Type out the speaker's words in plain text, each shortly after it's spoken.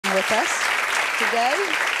with us today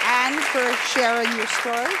and for sharing your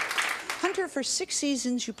story. Hunter, for 6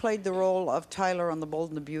 seasons you played the role of Tyler on The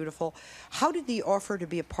Bold and the Beautiful. How did the offer to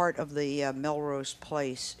be a part of the Melrose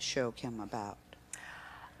Place show come about?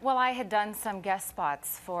 Well, I had done some guest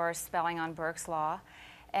spots for Spelling on Burke's Law,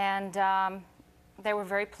 and they were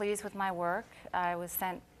very pleased with my work. I was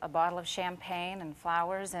sent a bottle of champagne and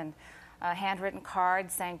flowers and a handwritten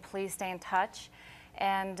card saying, please stay in touch.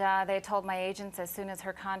 And they told my agents as soon as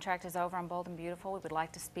her contract is over on Bold and Beautiful, we would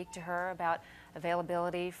like to speak to her about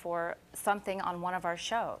availability for something on one of our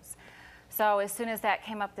shows. So as soon as that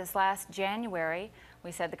came up this last January,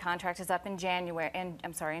 we said the contract is up in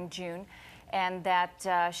in June, and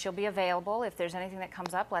that she'll be available. If there's anything that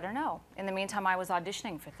comes up, let her know. In the meantime, I was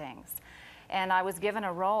auditioning for things. And I was given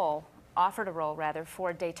a role, offered a role rather,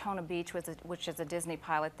 for Daytona Beach, which is a Disney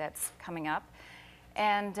pilot that's coming up.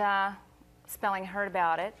 And Spelling heard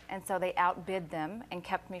about it, and so they outbid them and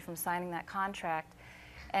kept me from signing that contract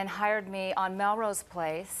and hired me on Melrose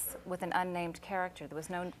Place with an unnamed character. There was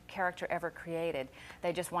no character ever created.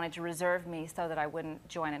 They just wanted to reserve me so that I wouldn't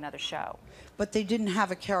join another show. But they didn't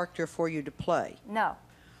have a character for you to play? No.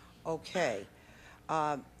 Okay.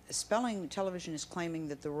 Spelling Television is claiming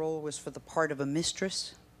that the role was for the part of a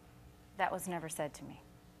mistress? That was never said to me.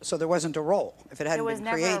 So there wasn't a role. If it hadn't been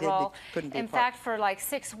created, it couldn't be In fact, for like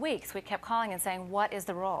 6 weeks, we kept calling and saying, what is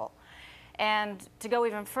the role? And to go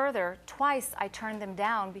even further, twice I turned them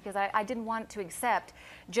down because I didn't want to accept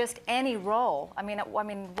just any role. I mean,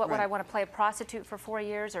 what would I want to play, a prostitute for 4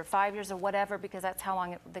 years or 5 years or whatever, because that's how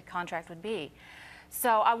long the contract would be.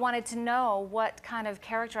 So I wanted to know what kind of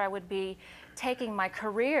character I would be taking my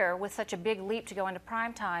career with such a big leap to go into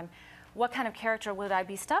prime time. What kind of character would I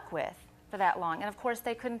be stuck with for that long? And of course,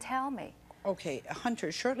 they couldn't tell me. Okay,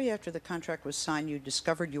 Hunter, shortly after the contract was signed, you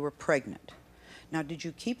discovered you were pregnant. Now, did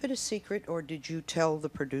you keep it a secret, or did you tell the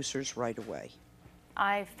producers right away?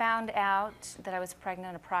 I found out that I was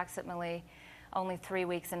pregnant approximately only 3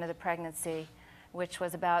 weeks into the pregnancy, which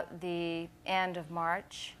was about the end of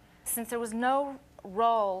March. Since there was no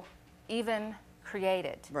role even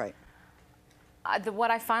created, right. What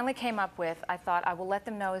I finally came up with, I thought I will let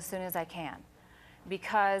them know as soon as I can,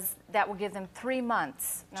 because that will give them 3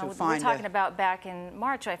 months. Now, we're talking about back in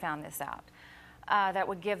March I found this out. That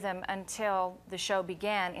would give them until the show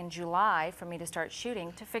began in July for me to start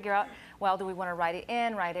shooting to figure out, well, do we want to write it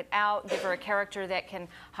in, write it out, give her a character that can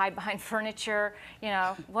hide behind furniture, you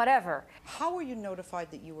know, whatever. How were you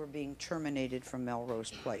notified that you were being terminated from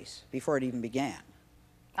Melrose Place before it even began?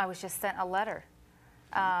 I was just sent a letter.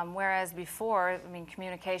 Whereas before, I mean,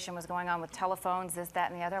 communication was going on with telephones, this,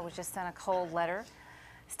 that, and the other. I was just sent a cold letter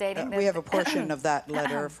stating that... We have a portion of that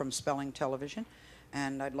letter from Spelling Television,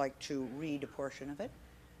 and I'd like to read a portion of it.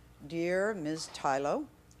 Dear Ms. Tylo,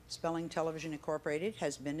 Spelling Television Incorporated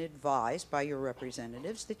has been advised by your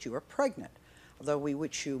representatives that you are pregnant. Although we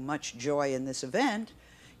wish you much joy in this event,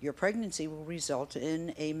 your pregnancy will result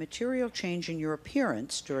in a material change in your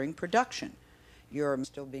appearance during production. You're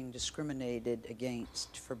still being discriminated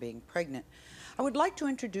against for being pregnant. I would like to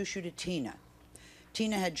introduce you to Tina.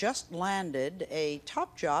 Tina had just landed a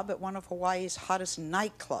top job at one of Hawaii's hottest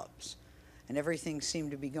nightclubs, and everything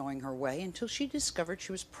seemed to be going her way until she discovered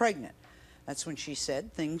she was pregnant. That's when she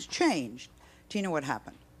said things changed. Tina, what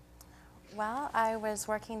happened? Well, I was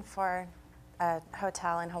working for a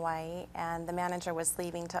hotel in Hawaii, and the manager was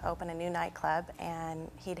leaving to open a new nightclub,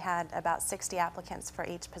 and he'd had about 60 applicants for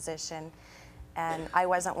each position. And I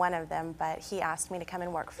wasn't one of them, but he asked me to come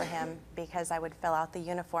and work for him because I would fill out the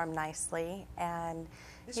uniform nicely. And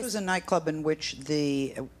this was a nightclub in which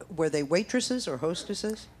were they waitresses or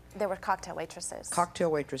hostesses? They were cocktail waitresses.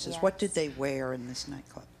 Cocktail waitresses. Yes. What did they wear in this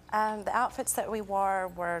nightclub? The outfits that we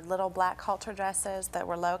wore were little black halter dresses that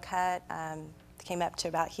were low cut, came up to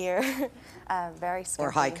about here, very skimpy.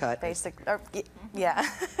 Or high cut. Yeah,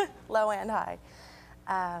 low and high.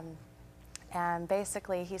 And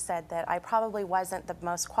basically he said that I probably wasn't the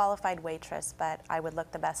most qualified waitress, but I would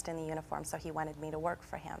look the best in the uniform, so he wanted me to work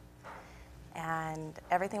for him. And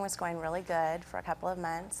everything was going really good for a couple of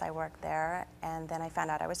months. I worked there, and then I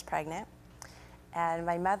found out I was pregnant. And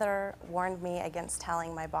my mother warned me against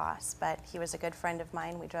telling my boss, but he was a good friend of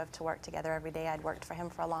mine. We drove to work together every day. I'd worked for him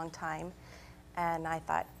for a long time, and I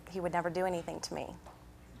thought he would never do anything to me.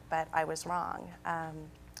 But I was wrong.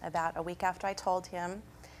 About a week after I told him,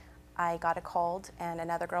 I got a cold, and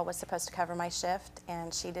another girl was supposed to cover my shift,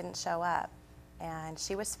 and she didn't show up. And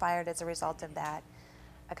she was fired as a result of that.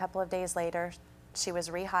 A couple of days later, she was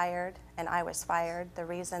rehired, and I was fired. The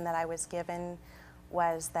reason that I was given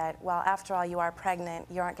was that, well, after all, you are pregnant.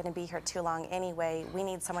 You aren't going to be here too long anyway. We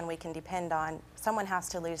need someone we can depend on. Someone has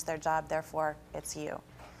to lose their job, therefore, it's you.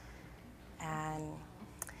 And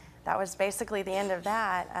that was basically the end of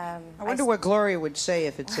that. I wonder what Gloria would say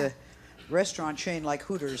if it's a restaurant chain like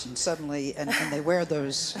Hooters and suddenly, and they wear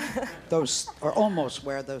those, or almost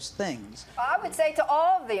wear those things. I would say to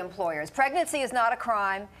all of the employers, pregnancy is not a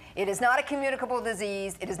crime. It is not a communicable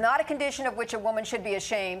disease. It is not a condition of which a woman should be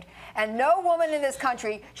ashamed. And no woman in this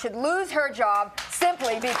country should lose her job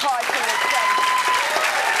simply because she is pregnant.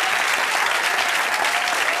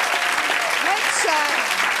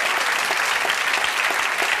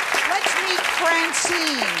 Let's meet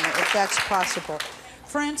Francine, if that's possible.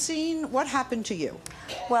 Francine, what happened to you?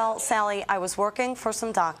 Well, Sally, I was working for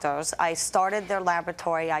some doctors. I started their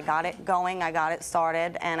laboratory. I got it going. I got it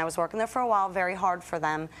started. And I was working there for a while, very hard for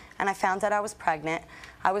them. And I found out I was pregnant.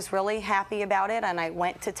 I was really happy about it. And I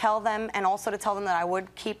went to tell them, and also to tell them that I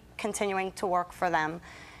would keep continuing to work for them.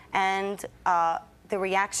 And the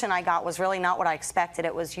reaction I got was really not what I expected.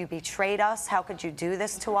 It was, you betrayed us. How could you do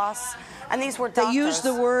this to us? And these were doctors. They used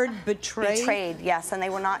the word betrayed? Betrayed, yes. And they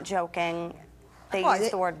were not joking. They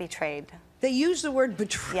used the word betrayed. They used the word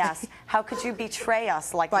betrayed? Yes. How could you betray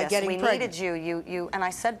us like By this? getting We pregnant. needed you. And I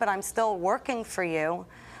said, but I'm still working for you.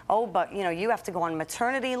 Oh, but you know, you have to go on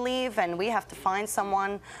maternity leave, and we have to find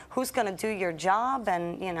someone who's going to do your job,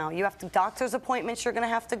 and you know, you have to doctor's appointments you're going to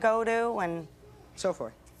have to go to, and so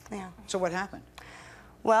forth. Yeah. So what happened?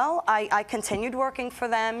 Well, I continued working for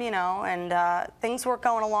them, you know, and things were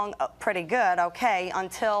going along pretty good, okay,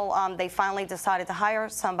 until they finally decided to hire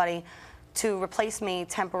somebody to replace me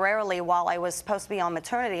temporarily while I was supposed to be on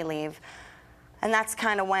maternity leave. And that's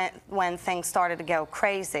kind of when things started to go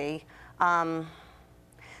crazy.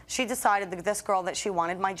 She decided, this girl, that she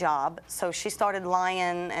wanted my job, so she started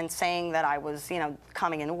lying and saying that I was, you know,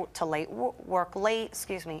 coming in to work late,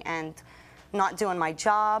 excuse me, and not doing my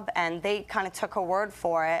job, and they kind of took her word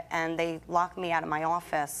for it, and they locked me out of my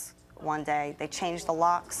office one day. They changed the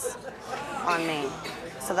locks on me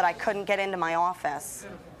so that I couldn't get into my office.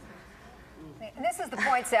 And this is the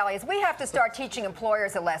point, Sally, is we have to start teaching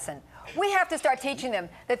employers a lesson. We have to start teaching them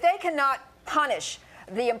that they cannot punish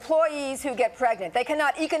the employees who get pregnant. They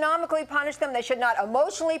cannot economically punish them. They should not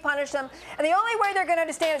emotionally punish them. And the only way they're going to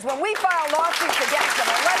understand is when we file lawsuits against them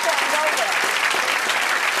and let them know that.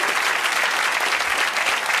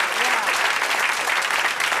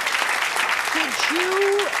 Did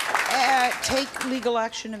you take legal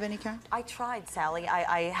action of any kind? I tried, Sally.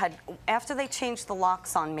 I had, after they changed the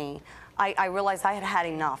locks on me, I realized I had had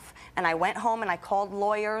enough. And I went home and I called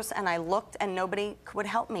lawyers and I looked and nobody would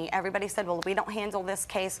help me. Everybody said, well, we don't handle this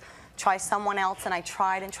case. Try someone else. And I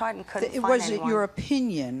tried and tried and couldn't find anyone. Was it your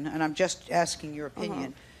opinion, and I'm just asking your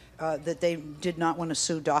opinion, that they did not want to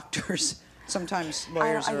sue doctors? Sometimes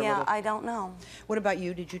lawyers are a little... I don't know. What about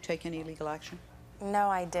you? Did you take any legal action? No,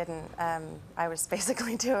 I didn't. I was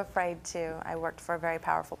basically too afraid to. I worked for very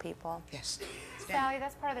powerful people. Yes. Sally,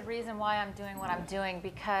 that's part of the reason why I'm doing what I'm doing,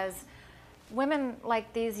 because women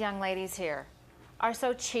like these young ladies here are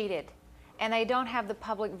so cheated, and they don't have the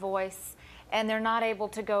public voice, and they're not able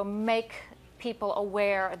to go make people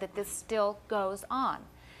aware that this still goes on.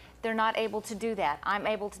 They're not able to do that. I'm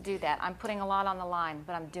able to do that. I'm putting a lot on the line,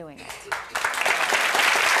 but I'm doing it.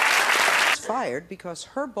 Fired because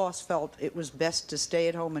her boss felt it was best to stay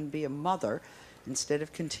at home and be a mother instead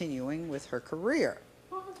of continuing with her career.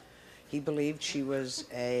 He believed she was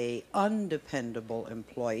an undependable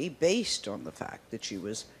employee based on the fact that she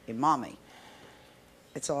was a mommy.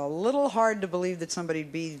 It's a little hard to believe that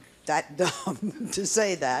somebody'd be that dumb to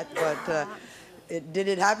say that, but did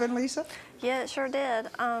it happen, Lisa? Yeah, it sure did.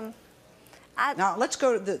 Now let's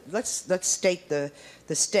go to let's state the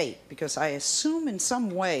state, because I assume in some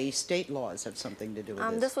way state laws have something to do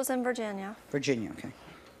with this. This was in Virginia. Virginia, okay.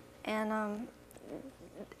 And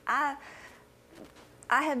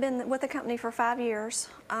I had been with the company for 5 years.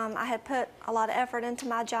 I had put a lot of effort into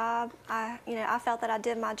my job. I felt that I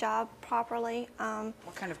did my job properly.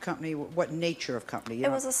 What kind of company? What nature of company?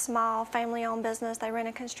 It was a small family-owned business. They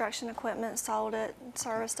rented construction equipment, sold it,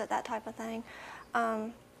 serviced it, that type of thing.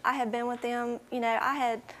 I had been with them.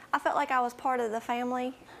 I felt like I was part of the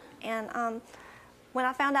family. And when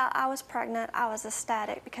I found out I was pregnant, I was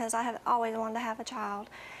ecstatic because I have always wanted to have a child.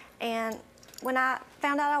 And when I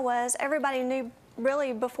found out I was, everybody knew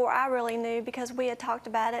really before I really knew, because we had talked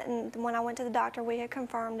about it, and when I went to the doctor, we had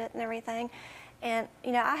confirmed it and everything. And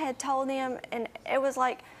I had told them, and it was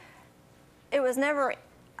like, it was never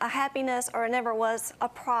a happiness, or it never was a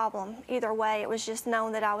problem either way. It was just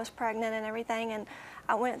known that I was pregnant and everything. And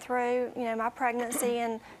I went through, my pregnancy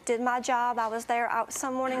and did my job. I was there.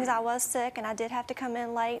 Some mornings I was sick, and I did have to come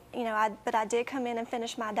in late, but I did come in and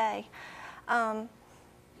finish my day.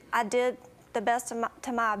 I did the best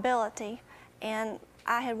to my ability. And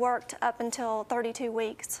I had worked up until 32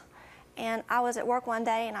 weeks. And I was at work one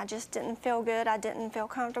day and I just didn't feel good. I didn't feel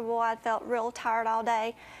comfortable. I felt real tired all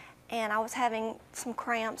day. And I was having some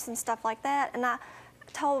cramps and stuff like that. And I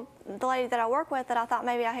told the lady that I work with that I thought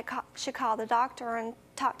maybe I should call the doctor and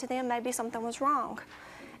talk to them. Maybe something was wrong.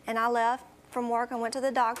 And I left from work and went to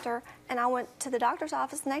the doctor. And I went to the doctor's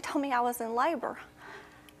office and they told me I was in labor.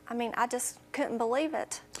 I mean, I just couldn't believe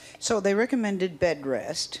it. So they recommended bed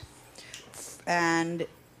rest, and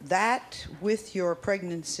that, with your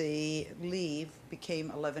pregnancy leave,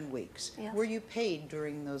 became 11 weeks. Yes. Were you paid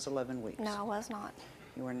during those 11 weeks? No, I was not.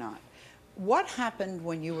 You were not. What happened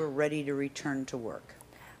when you were ready to return to work?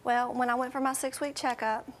 Well, when I went for my 6-week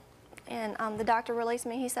checkup and the doctor released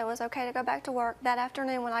me, he said it was okay to go back to work. That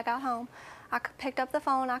afternoon when I got home, I picked up the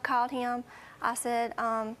phone, I called him. I said,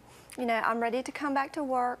 you know, I'm ready to come back to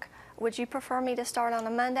work. Would you prefer me to start on a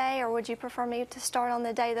Monday, or would you prefer me to start on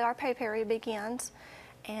the day that our pay period begins?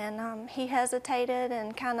 And he hesitated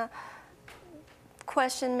and kind of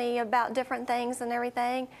questioned me about different things and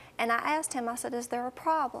everything. And I asked him, I said, is there a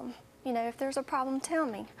problem? You know, if there's a problem, tell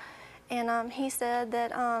me. And he said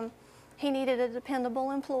that he needed a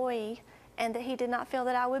dependable employee and that he did not feel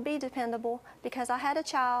that I would be dependable because I had a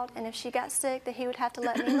child, and if she got sick, that he would have to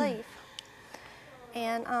let me leave.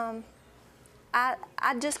 And I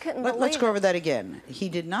just couldn't believe it. Let's go over that again. He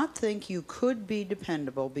did not think you could be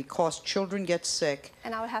dependable because children get sick.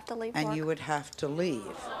 And I would have to leave and work. you would have to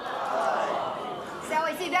leave.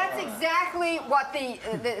 Sally, see, that's exactly what the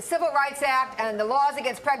Civil Rights Act and the laws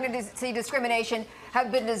against pregnancy discrimination have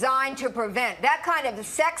been designed to prevent. That kind of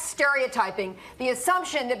sex stereotyping, the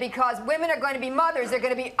assumption that because women are going to be mothers, they're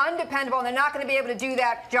going to be undependable and they're not going to be able to do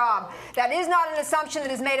that job. That is not an assumption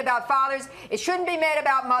that is made about fathers. It shouldn't be made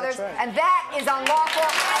about mothers. That's right. And that is unlawful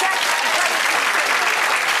sex and pregnancy.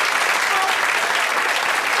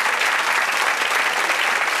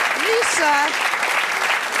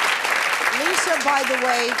 Lisa, by the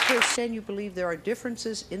way, Kirsten, you believe there are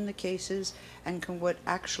differences in the cases and can what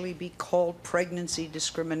actually be called pregnancy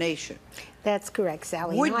discrimination. That's correct,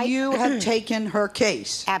 Sally. Would you have taken her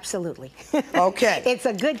case? Absolutely. Okay. It's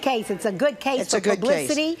a good case. It's a good case It's for a good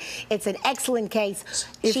publicity. It's an excellent case.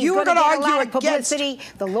 If She's you were going to gonna get a lot argue of publicity,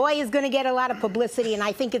 the lawyer's going to get a lot of publicity, and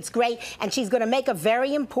I think it's great. And she's going to make a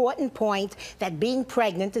very important point that being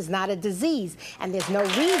pregnant is not a disease, and there's no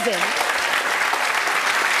reason.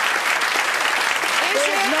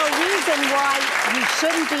 There's no reason why you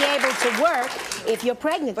shouldn't be able to work if you're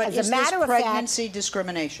pregnant. But As is a matter this of fact, pregnancy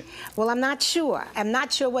discrimination? well, I'm not sure. I'm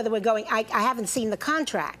not sure whether we're going. I haven't seen the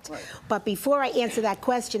contract. Right. But before I answer that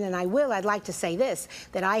question, and I will, I'd like to say this,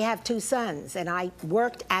 that I have 2 sons, and I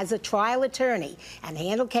worked as a trial attorney and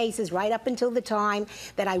handled cases right up until the time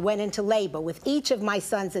that I went into labor with each of my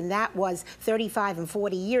sons, and that was 35 and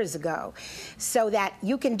 40 years ago. So that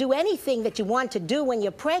you can do anything that you want to do when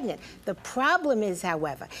you're pregnant. The problem is,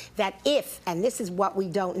 however, that if, and this is what we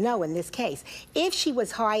don't know in this case, if she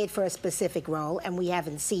was hired for a specific role, and we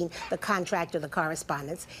haven't seen the contract or the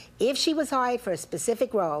correspondence, if she was hired for a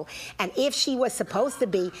specific role, and if she was supposed to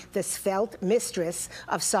be the svelte mistress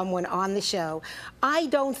of someone on the show, I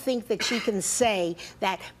don't think that she can say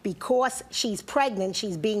that because she's pregnant,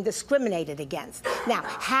 she's being discriminated against. Now,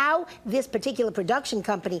 how this particular production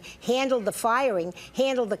company handled the firing,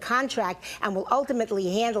 handled the contract, and will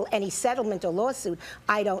ultimately handle any settlement or lawsuit,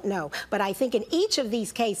 I don't know. But I think in each of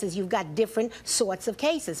these cases, you've got different sorts of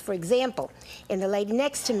cases. For example, in the lady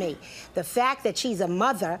next to me, the fact that she's a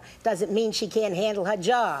mother doesn't mean she can't handle her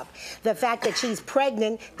job. The fact that she's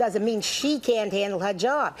pregnant doesn't mean she can't handle her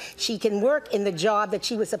job. She can work in the job that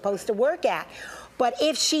she was supposed to work at. But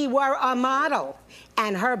if she were a model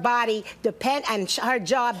and her body and her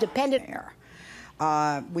job depended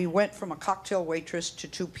we went from a cocktail waitress to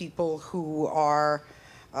 2 people who are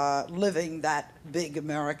living that big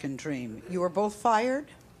American dream. You were both fired?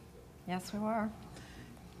 Yes, we were.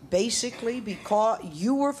 Basically, because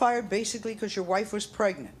you were fired basically because your wife was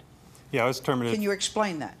pregnant. Yeah, I was terminated. Can you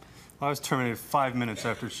explain that? I was terminated 5 minutes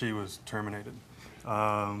after she was terminated.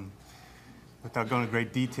 Without going into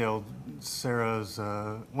great detail, Sarah's,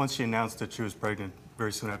 once she announced that she was pregnant,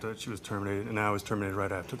 very soon after that she was terminated, and I was terminated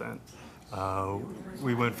right after that.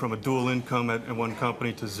 We went from a dual income at one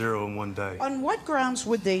company to 0 in 1 day. On what grounds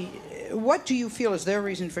would they, what do you feel is their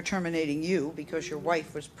reason for terminating you because your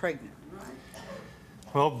wife was pregnant?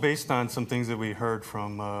 Well, based on some things that we heard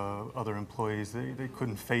from other employees, they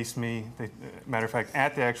couldn't face me. Matter of fact,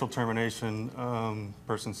 at the actual termination,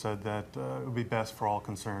 person said that it would be best for all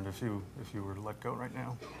concerned if you were to let go right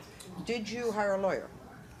now. Did you hire a lawyer?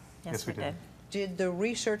 Yes, we did. Did the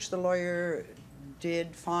research the lawyer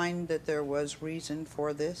did find that there was reason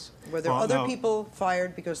for this? Were there Well, other no. people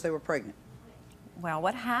fired because they were pregnant? Well,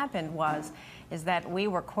 what happened is that we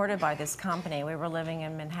were courted by this company. We were living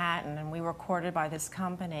in Manhattan, and we were courted by this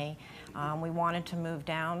company. We wanted to move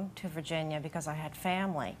down to Virginia because I had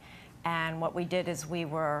family. And what we did is we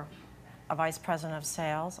were a vice president of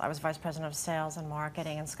sales. I was vice president of sales and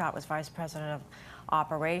marketing, and Scott was vice president of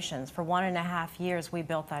operations. For 1.5 years, we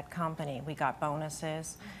built that company. We got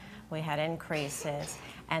bonuses. We had increases,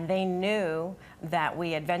 and they knew that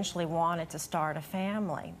we eventually wanted to start a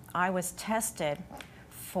family. I was tested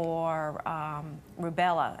for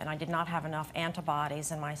rubella, and I did not have enough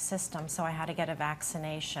antibodies in my system, so I had to get a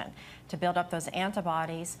vaccination. To build up those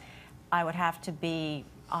antibodies, I would have to be,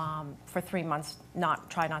 for 3 months,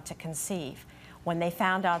 try not to conceive. When they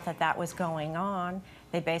found out that that was going on,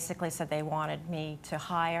 they basically said they wanted me to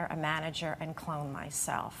hire a manager and clone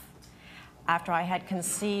myself. After I had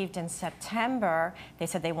conceived in September, they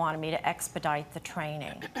said they wanted me to expedite the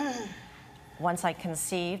training. Once I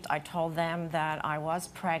conceived, I told them that I was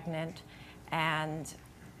pregnant, and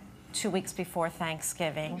 2 weeks before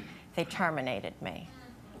Thanksgiving, they terminated me.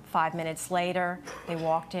 5 minutes later, they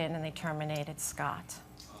walked in and they terminated Scott.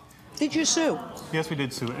 Did you sue? Yes, we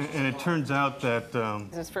did sue, and it turns out that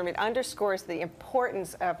For me, it underscores the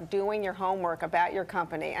importance of doing your homework about your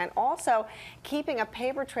company and also keeping a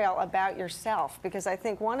paper trail about yourself, because I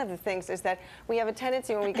think one of the things is that we have a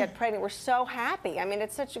tendency when we get pregnant, we're so happy. I mean,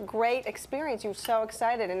 it's such a great experience. You're so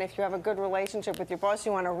excited, and if you have a good relationship with your boss,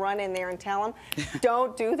 you want to run in there and tell him,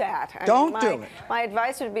 don't do that. Don't do it. My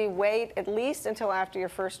advice would be wait at least until after your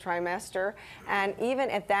first trimester, and even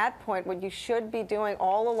at that point, what you should be doing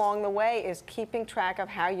all along the way is keeping track of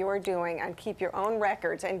how you're doing and keep your own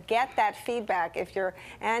records and get that feedback. If your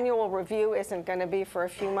annual review isn't going to be for a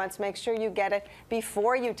few months, make sure you get it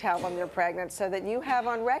before you tell them you're pregnant so that you have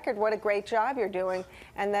on record what a great job you're doing,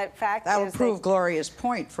 and that fact That'll is prove Gloria's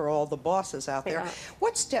point for all the bosses out there. Yeah.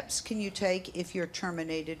 What steps can you take if you're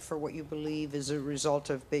terminated for what you believe is a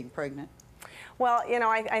result of being pregnant? Well, you know,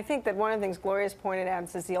 I think that one of the things Gloria's pointed out,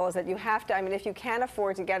 Cecile, is that you have to, I mean, if you can't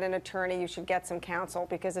afford to get an attorney, you should get some counsel,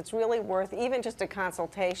 because it's really worth even just a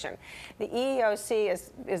consultation. The EEOC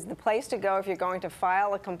is the place to go if you're going to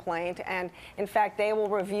file a complaint, and in fact, they will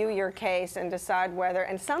review your case and decide whether,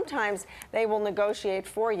 and sometimes they will negotiate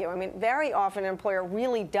for you. I mean, very often an employer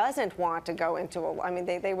really doesn't want to go into a, I mean,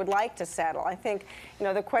 they would like to settle. I think, you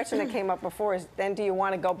know, the question that came up before is, then do you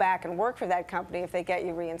want to go back and work for that company if they get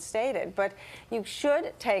you reinstated? But you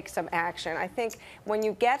should take some action. I think when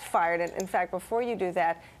you get fired, and in fact, before you do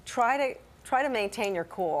that, try to maintain your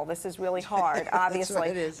cool. This is really hard, obviously. That's what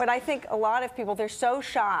it is. But I think a lot of people, they're so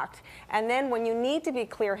shocked. And then when you need to be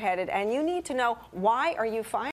clear-headed and you need to know, why are you fired?